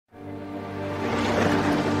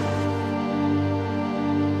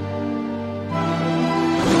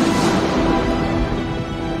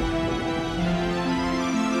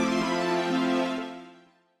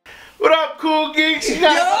Geeks. You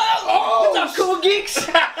got What's up, cool geeks?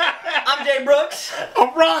 I'm Jay Brooks.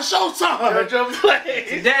 I'm Ron Showtime.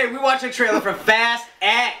 Today we watch a trailer for Fast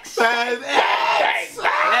X. Fast X.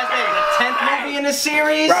 That's the 10th movie in the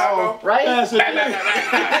series, Bravo. right?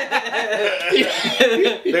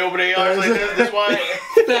 They open their arms like this way.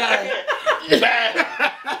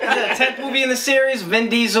 The 10th movie in the series, Vin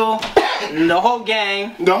Diesel, the whole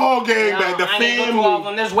gang. The whole gang, man. The I ain't gonna go through all of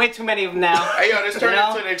them. There's way too many of them now. Hey, yo, this turned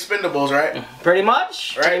into the Expendables, right? Pretty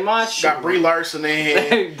much. Right? Pretty much. Got Brie Larson in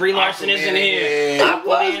here. Brie Larson is in here. That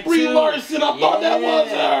was Brie Larson. I thought that was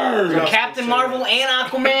her. Captain Marvel and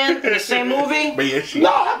Aquaman in the same movie. But yeah, she.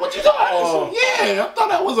 No, what you thought? Yeah, I thought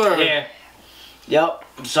that was her. Yeah. Yep.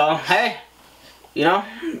 So hey, you know,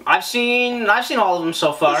 I've seen all of them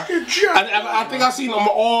so far. I think I've seen them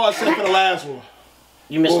all except for the last one.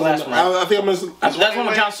 You missed the last one. I think I missed. That's one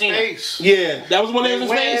with John Cena. Yeah, that was one of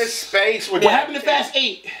his space. What happened to Fast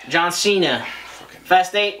 8? John Cena.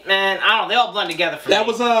 Fast 8, man. I don't know. They all blend together for me. That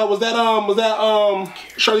was that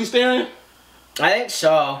Charlize Theron? I think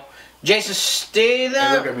so. Jason Statham.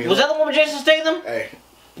 Hey, look at me, Was that the one with Jason Statham? Hey.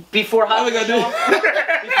 Before I think I did. did.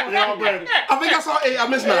 I think I saw 8. I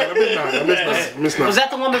missed 9. I missed 9. Was that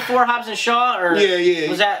the one before Hobbs and Shaw? Or Yeah.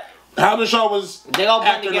 Was that? Hobbs and Shaw was. They all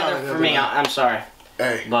blend together 9, for me. I'm sorry.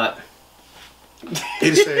 Hey. But. They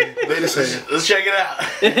the same. Let's check it out.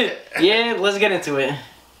 Yeah, let's get into it.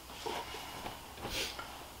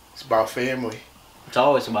 It's about family. It's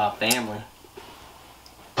always about family.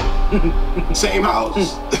 Same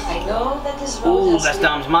house. I know that this road has that's been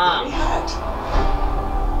Dom's mom. very hard.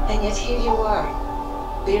 And yet here you are,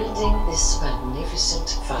 building this magnificent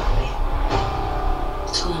family.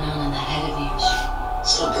 What's going on in that head of yours?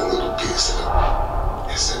 Something little piece of it.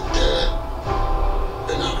 It's that dad.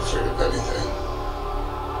 They're not afraid of anything.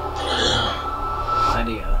 But I am.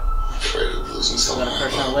 Idea. I'm afraid of losing Got someone a I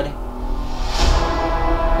personality? love.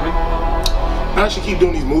 I should keep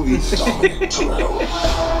doing these movies. Toretto,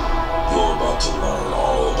 you're about to learn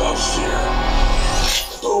all about fear.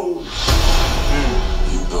 Oh.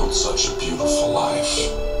 You built such a beautiful life,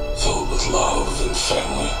 filled with love and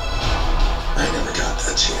family. I never got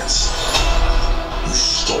that chance. You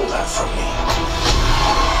stole that from me.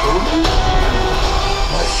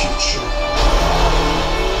 My future.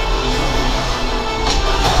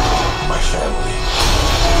 My family.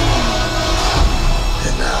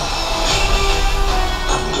 And now,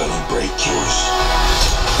 I'm gonna break yours.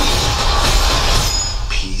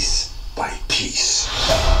 Piece by piece.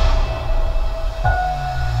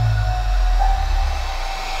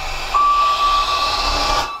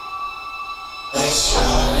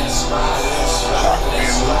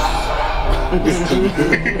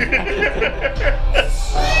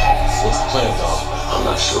 What's the plan, dog? I'm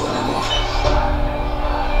not sure anymore.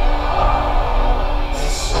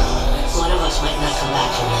 One of us might not come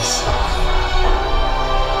back from this.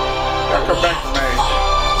 I'll come back to me.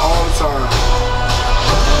 All the time.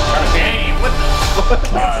 Dang, what the fuck?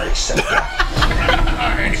 I accept it.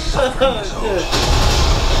 Alright.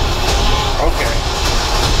 Okay.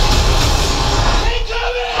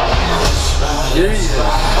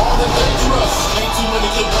 All the dangerous. Ain't too many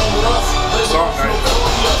can bang with us. Song night.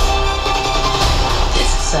 It's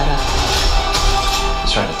a setup.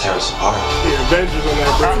 He's trying to tear us apart. Yeah, Avengers on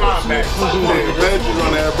that bridge. Yeah, Avengers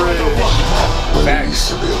on that bridge. It used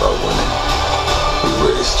to be about winning. We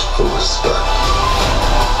raced for respect.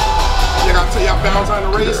 Yeah, I tell y'all Valentine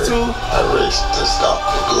the race too. I raced to stop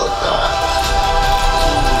the bloodbath.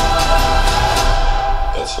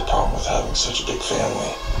 That's the problem with having such a big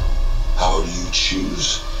family. How do you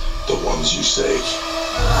choose the ones you save?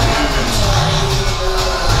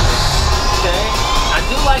 Okay. I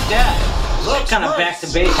do like that. Kind of back to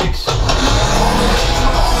basics.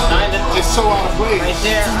 Kinda. It's so out of place. Right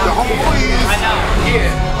there. The whole movie is. I know.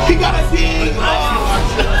 Yeah. He got a dig.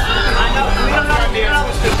 I know. We don't know.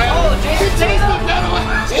 Oh, Jason Statham.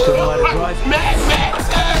 Max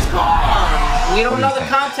car. We don't know the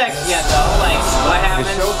context yet, though. Like, what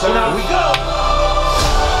happens? You know. We go.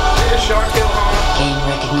 Here's Shark Hill Home. Game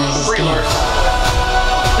recognizes Brie game. Larson.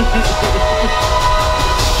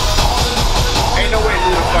 Ain't no way we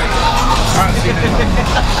would fight. I haven't seen it.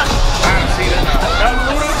 I haven't seen it.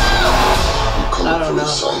 I don't know.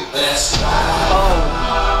 Oh.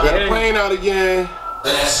 Got a plane out again.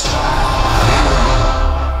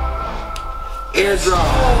 Airdrop.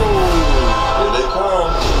 Here they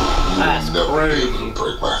come. That's You'll never be crazy. able to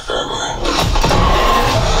break my family.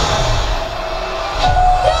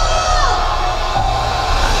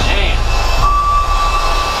 Damn.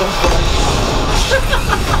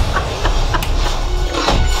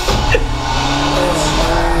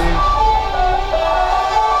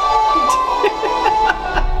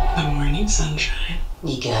 morning, sunshine.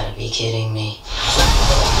 You gotta be kidding me.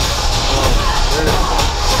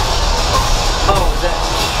 Oh, is that?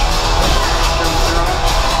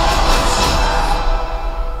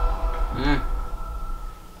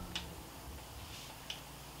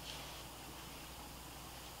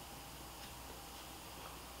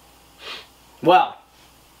 Well,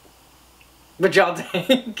 what y'all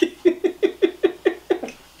think?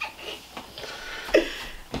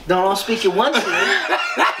 Don't all speak at once here.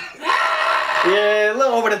 Yeah, a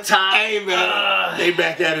little over the top. Hey man, they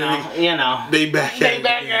back at it again. You know. They back at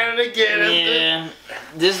it again. Yeah.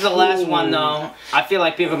 This is the last one though. I feel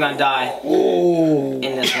like people are gonna die in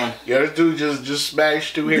this one. Yeah, this dude just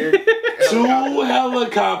smashed two here. 2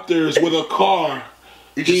 helicopters with a car.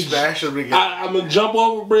 He just smashed them together. I'm gonna jump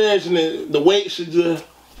over a bridge and the weight should just.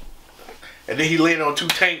 And then he landed on 2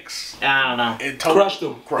 tanks. I don't know. And Crushed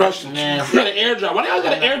them. Yeah. He got an airdrop. Why they always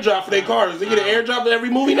got an airdrop for their cars? They get an airdrop in every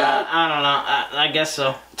movie now? I don't know. I guess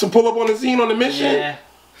so. To pull up on the scene on the mission? Yeah.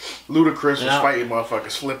 Ludacris was fighting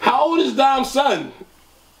motherfuckers flipping. How old is Dom's son?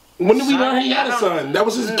 When did we learn he had a son? That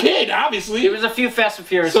was his kid, obviously. It was a few Fast and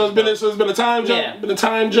Furious. So it's been a time jump. Yeah. Been a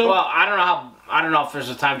time jump. Well, I don't know if there's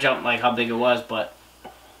a time jump like how big it was, but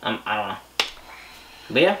I don't know.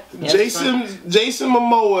 But yeah. Jason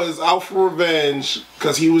Momoa is out for revenge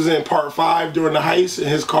because he was in part 5 during the heist and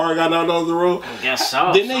his car got out on the road. I guess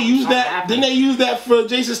so. Didn't they use that? Didn't they use that for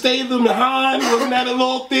Jason Statham and Han? Wasn't that a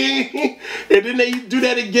little thing? And then they do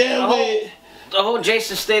that again with the whole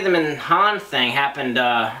Jason Statham and Han thing happened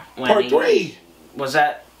when part 3. Was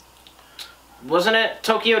that? Wasn't it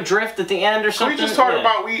Tokyo Drift at the end or something? Can we just talk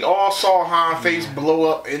about we all saw Han face blow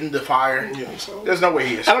up in the fire? Yeah, so. There's no way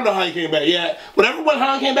he is. I don't know how he came back. Yeah, whenever when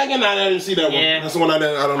Han came back in, I didn't see that one. That's the one I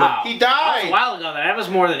don't know. Oh, he that died was a while ago. That was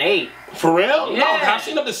more than 8. For real? Yeah. No, I've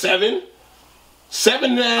seen up to 7.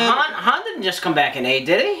 7 then. Han didn't just come back in 8,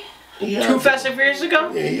 did he? Yeah, 2 Fast and Furious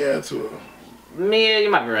ago? Yeah, 2. Yeah,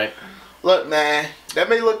 you might be right. Look, man, that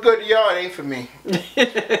may look good to y'all. It ain't for me.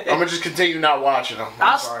 I'm gonna just continue not watching them.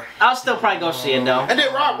 I'm sorry. I'll still probably go see it though. And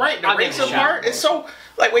then Rob, right? The I'll give it a racing shot. part is so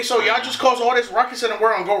like. Wait, so y'all just cause all this ruckus in the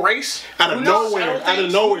world and go race? Out of nowhere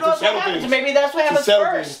to settle things. Maybe that's what happens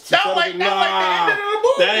first. Not like the end of the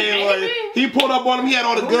movie. That ain't like he pulled up on him. He had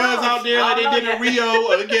all the guns out there like they did in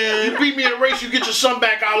Rio again. You beat me in a race, you get your son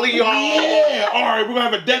back. I'll leave y'all. Yeah. All right, we're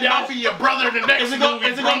gonna have a death. I'll be your brother the next. Is it gonna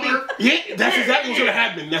be? Yeah, that's exactly what's gonna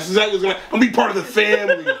happen. That's exactly what's gonna. I'm gonna be part of the family.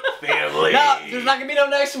 Family. No, there's not gonna be no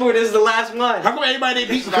next movie. This is the last one. How come everybody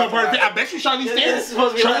they become part of the? I bet you Charlize This is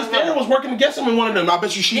supposed to be Theron. the last Charlize Theron one. was working against him in one of them. I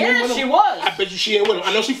bet you she ain't with him. she was. I bet you she ain't with him.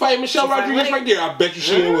 I know she fighting Michelle Rodriguez right there. I bet you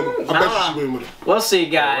she ain't with him. I bet you she ain't with him. We'll see,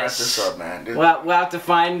 Wrap guys. this up, man. We'll have to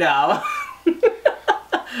find out.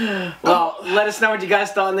 Well, let us know what you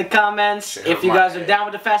guys thought in the comments. If you guys are down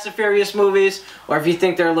with the Fast and Furious movies, or if you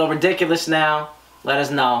think they're a little ridiculous now, let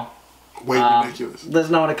us know. Way ridiculous. Let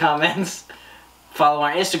us know in the comments. Follow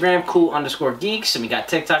our Instagram, cool_geeks, and we got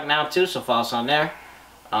TikTok now too, so follow us on there.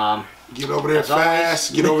 Get over there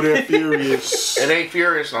fast. Get over there furious. It ain't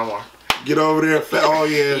furious no more. Get over there fast. Oh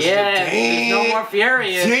yeah. Yeah, there's no more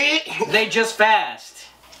furious. They just fast.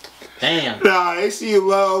 Damn. Nah, they see a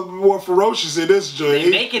lot more ferocious in this joint. They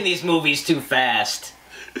making these movies too fast.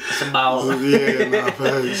 It's about. Yeah, nah,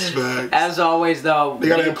 facts. As always, though, they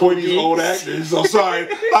gotta employ these old actors. I'm sorry.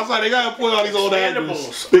 They gotta employ all these old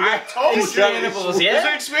actors. I told you. Expendables,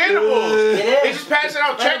 yeah. It's expendables. It is. They just passing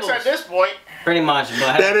out checks at this point. Pretty much,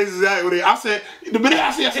 but that is exactly what I said. The minute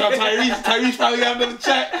I see Tyrese finally got another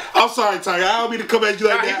check. I'm sorry, Tyrese. I don't mean to come at you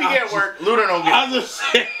like that. He be at work. Luda don't get. I'm just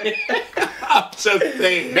saying. I'm just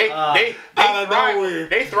saying. They out of nowhere.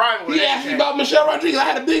 They thrive with He asked me about Michelle Rodriguez. I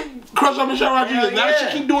had a big crush on Michelle Rodriguez. Now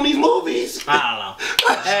that she keep doing these movies. I don't know.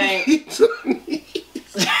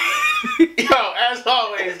 Yo, as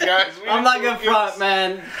always, guys. I'm not gonna front,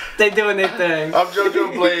 man. They doing their thing. I'm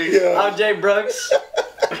JoJo Blaze. Yeah. I'm Jay Brooks.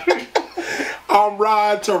 I'm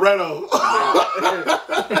Rod Toretto.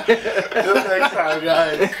 Till next time,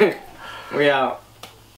 guys. We out.